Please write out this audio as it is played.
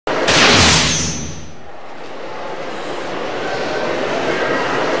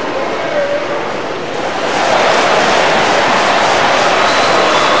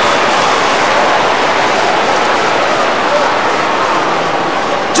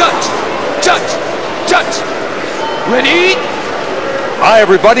Touch. Ready? Hi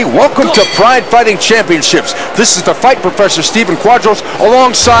everybody, welcome to Pride Fighting Championships. This is the Fight Professor Steven Quadros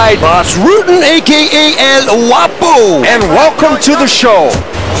alongside Boss Rutan, aka El Guapo. And welcome to the show.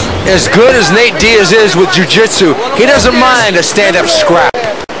 As good as Nate Diaz is with jiu-jitsu, he doesn't mind a stand-up scrap.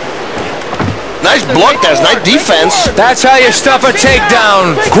 Nice block, that's nice defense. That's how you stuff a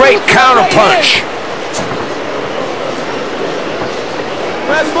takedown. Great counter punch.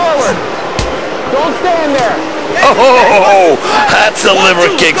 Press forward. Don't stand there. Oh, that's a liver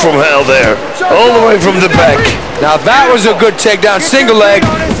kick from hell there. All the way from the back. Now that was a good takedown, single leg.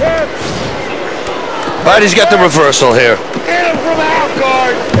 But he's got the reversal here. Get him from out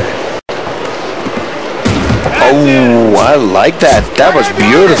guard. Oh, I like that. That was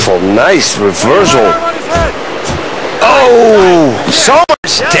beautiful. Nice reversal. Oh, so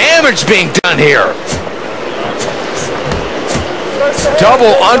much damage being done here.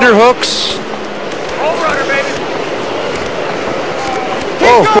 Double underhooks.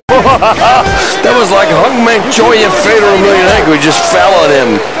 Oh, that was like Hungman Choi and Fedor Emelianenko. He just fell on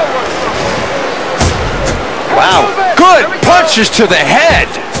him. Wow. Good punches to the head.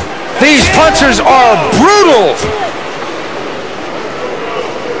 These punchers are brutal.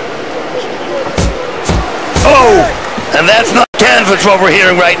 Oh, and that's not canvas what we're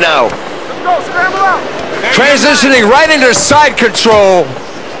hearing right now. Let's go, scramble out. Transitioning right into side control.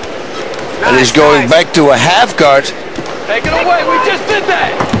 And he's going back to a half guard. Take it away, we just did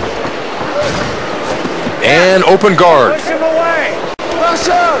that. And open guard. Push him away.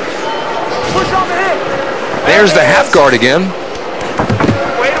 Push him. Push on the hip. There's the half guard again.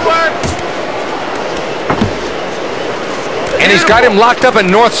 Way to work. And he's got him locked up in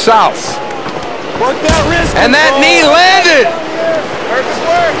north-south. Work that wrist. And that knee landed. Perfect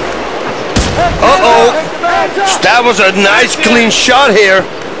work. Uh-oh. That was a nice clean shot here.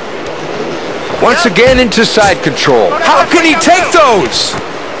 Once again into side control. How can he take those?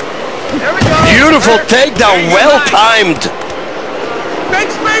 There we go. Beautiful takedown, well timed. Big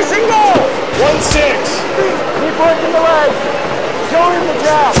space and go. 1-6. Keep working the legs. Show him the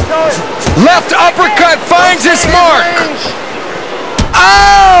jab. Show him. Left uppercut finds its mark.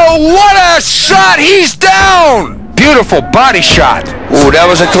 Oh, what a shot. He's down. Beautiful body shot. Ooh, that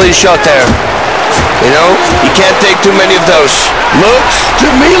was a clean shot there. You know, you can't take too many of those. Looks to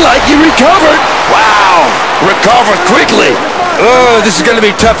me like he recovered. Wow, recovered quickly. Oh, this is going to be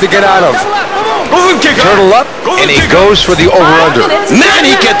tough to get out of. Turtle up, and he goes for the over-under. Man,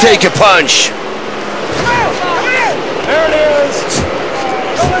 he can take a punch. There it is.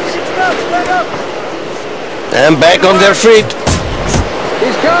 And back on their feet.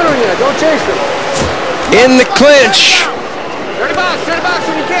 He's countering you. Don't chase him. In the clinch. Dirty box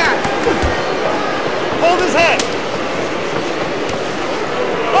when you can. Hold his head.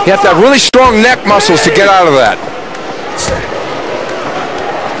 You have to have really strong neck muscles to get out of that.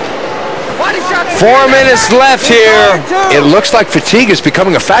 4 minutes left here. It looks like fatigue is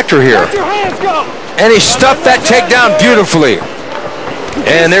becoming a factor here. And he stuffed that takedown beautifully.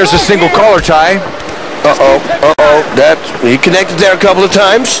 And there's a single collar tie. That he connected there a couple of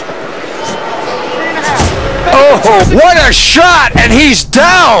times. Oh, what a shot! And he's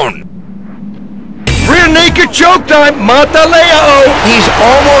down. Rear naked choke time, Mataleo. He's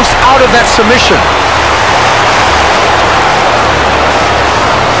almost out of that submission.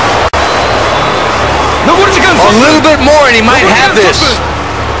 A little bit more and he might have this.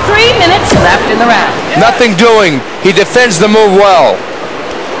 3 minutes left in the round. Nothing doing. He defends the move well.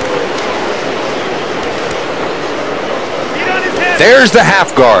 There's the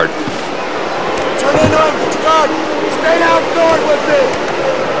half guard. Turn into him. Stay out guard with it.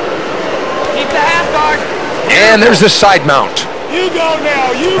 Keep the half guard. And there's the side mount. You go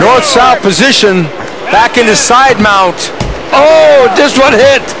now. North-south position. Back into side mount. Oh, this one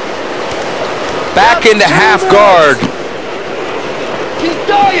hit. Back into half guard. Keep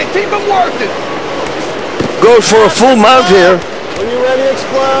dying. Keep him working. Goes for a full mount here. When you're ready to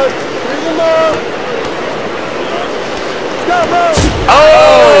explode, bring him up. Stop, move.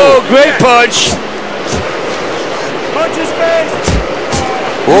 Oh, great punch. Punch his face.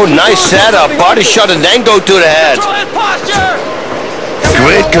 Oh, nice setup. Body shot and then go to the head. Control his posture.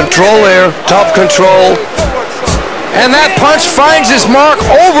 Great control there. Top control. And that punch finds his mark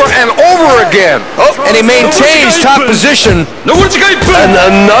over and over again. Oh, and he maintains top position. And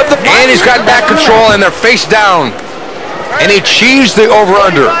another. And he's got back control and they're face down. And he achieves the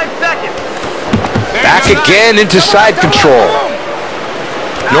over-under. Back again into side control.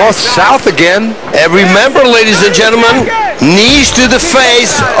 North-south again. And remember, ladies and gentlemen, knees to the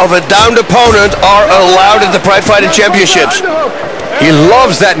face of a downed opponent are allowed at the Pride Fighting Championships. He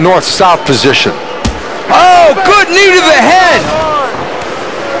loves that north-south position. Oh, good knee to the head.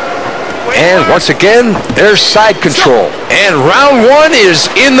 And once again, there's side control. And round one is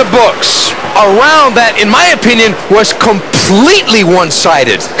in the books. A round that, in my opinion, was completely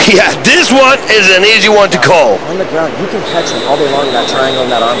one-sided. Yeah, this one is an easy one to call. On the ground, you can catch him all day long in that triangle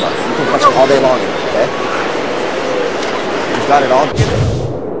and that armbar. You can catch him all day long in it, okay? You've got it all.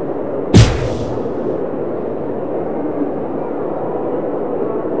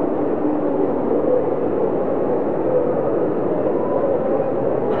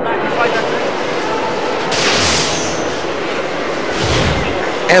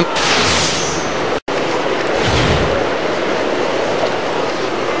 And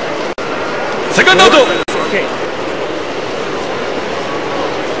Okay.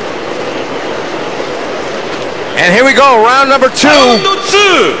 And here we go, round number two.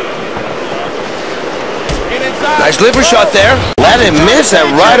 Nice liver shot there. Let him miss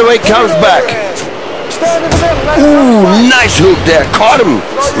and right away comes back. Ooh, nice hook there. Caught him.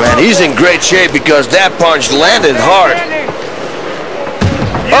 Man, he's in great shape because that punch landed hard.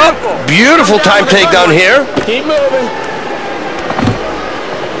 Oh, beautiful time takedown here. Keep moving.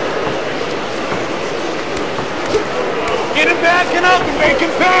 Get him backing up and make him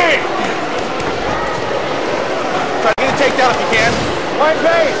pay. Try to get a takedown if you can. Right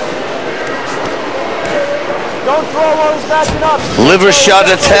pace. Don't throw while he's backing up. Liver shot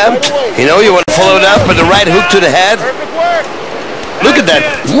attempt. You know, you want to follow it up with the right hook to the head. Perfect work. Look at that.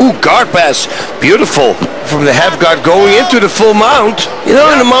 Ooh, guard pass. Beautiful. From the half guard going into the full mount. You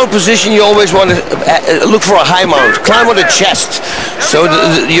know, in the mount position, you always want to look for a high mount. Climb on the chest. So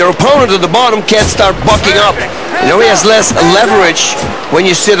your opponent at the bottom can't start bucking up. You know, he has less leverage when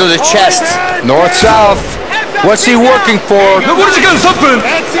you sit on the chest. North-south. What's he working for?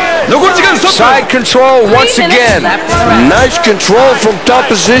 Side control once again. Nice control from top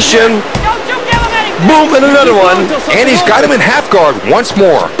position. Boom, and another one. And he's got him in half guard once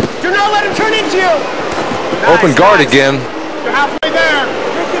more. Do not let him turn into you. Open guard again. You're halfway there.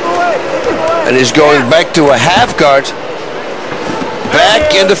 Take him away. Take him away. And he's going back to a half guard.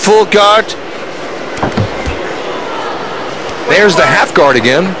 Back in the full guard. There's the half guard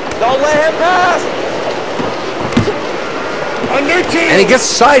again. Don't let him pass. Under two. And he gets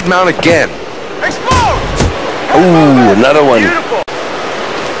side mount again. Explode. Ooh, another one. Beautiful.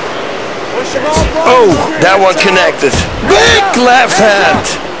 Push him off. Oh, that one connected. Big left hand.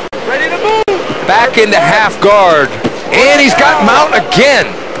 Ready to move. Back into half guard. And he's got mount again.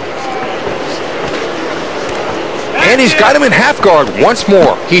 And he's got him in half guard once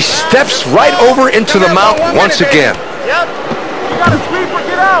more. He steps right over into the mount once again. Yep. You got a sweeper.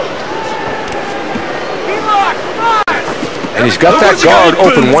 Get out. Keep locked. Come on. And he's got that guard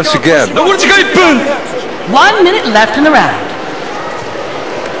open once again. 1 minute left in the round.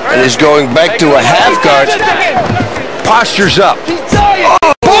 And he's going back to a half guard. Postures up.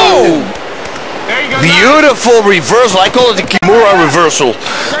 Oh, boom! Beautiful reversal. I call it the Kimura reversal.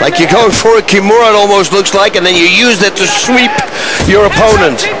 Like you're going for a Kimura, it almost looks like, and then you use that to sweep your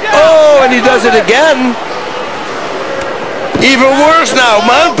opponent. Oh, and he does it again. Even worse now,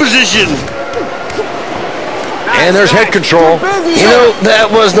 mount position. And there's head control. You know, that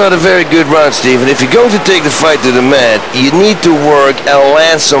was not a very good round, Steven. If you're going to take the fight to the mat, you need to work and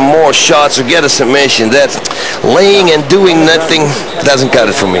land some more shots or get a submission. That laying and doing nothing doesn't cut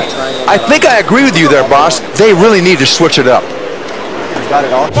it for me. I think I agree with you there, boss. They really need to switch it up. You've got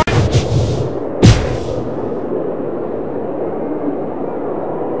it all.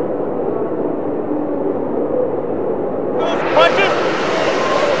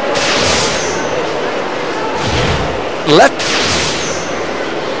 Let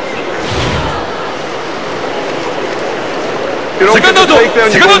You don't get the takedown,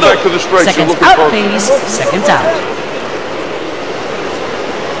 you're going back to the strikes. You're Seconds looking out, for... please. Seconds out.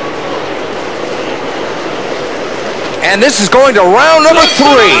 and this is going to round number 3.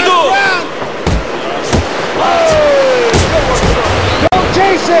 Don't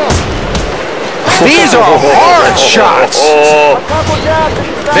chase him. These are hard shots.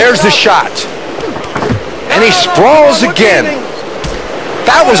 There's the shot. And he sprawls again.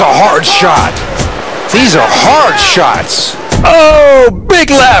 That was a hard shot. These are hard shots. Oh,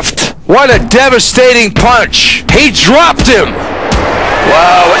 big left. What a devastating punch. He dropped him.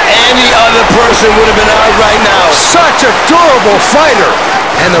 Wow, any other person would have been out right now. Such a durable fighter.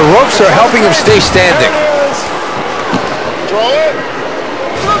 And the ropes are helping him stay standing. Control it.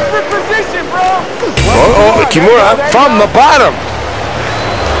 Look for position, bro. Oh, Kimura. From the bottom.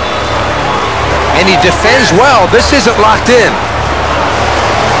 And he defends well. This isn't locked in.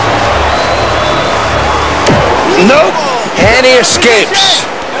 Nope. And he escapes.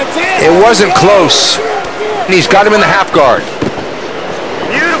 It wasn't close. And he's got him in the half guard.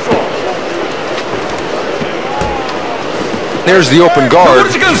 Beautiful. There's the open guard.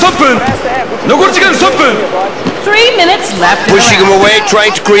 3 minutes left. Pushing him away,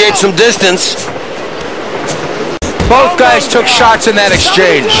 trying to create some distance. Both guys took shots in that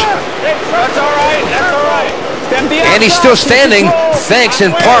exchange. That's all right. That's all right. And he's still standing, thanks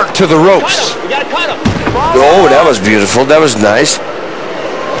in part to the ropes. We gotta cut him. Oh, that was beautiful. That was nice.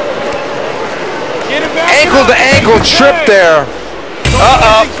 Get him back. Ankle to ankle trip there.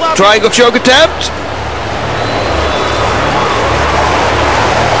 Triangle choke attempt.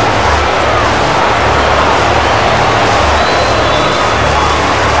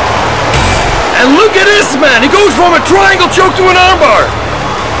 And look at this, man. He goes from a triangle choke to an armbar.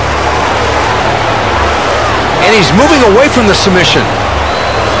 And he's moving away from the submission.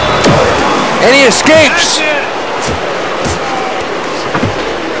 And he escapes.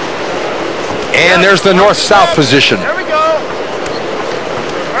 And there's the north-south position. There we go.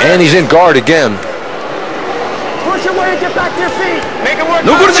 And he's in guard again. Push away and get back to your feet. Make it work.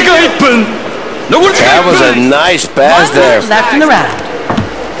 That was a nice pass 1 there. minute left in the round.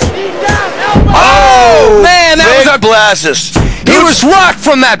 Oh, man, that was Big a blast. He was rocked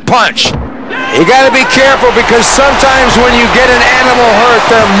from that punch. You got to be careful because sometimes when you get an animal hurt,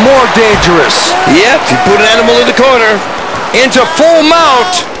 they're more dangerous. Yep, you put an animal in the corner. Into full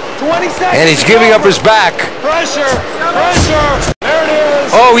mount. 20 seconds. And he's giving up his back. Pressure. Pressure. There it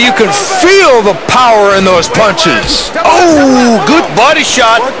is. Oh, you can feel the power in those punches. Oh, good body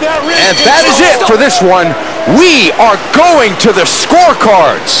shot. And that is it for this one. We are going to the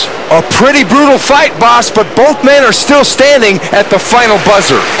scorecards. A pretty brutal fight, boss, but both men are still standing at the final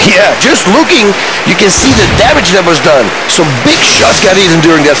buzzer. Yeah, just looking, you can see the damage that was done. Some big shots got eaten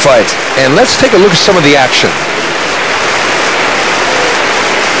during that fight. And let's take a look at some of the action.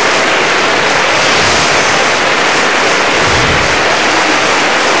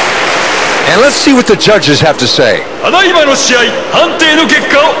 And let's see what the judges have to say. ただいまの試合判定の結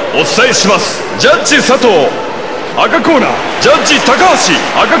果をお伝えします。ジャッジ佐藤赤コーナー、ジャッジ高橋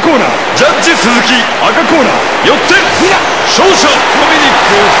赤コーナー、ジャッジ鈴木赤コーナー、よって勝者ドミニック・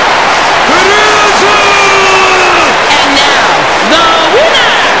クルーズ。 And now, the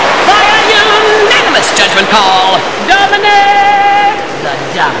winner by a unanimous judgment call, Dominic the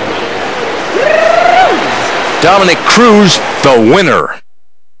Dominic Cruz. Dominic Cruz, the winner.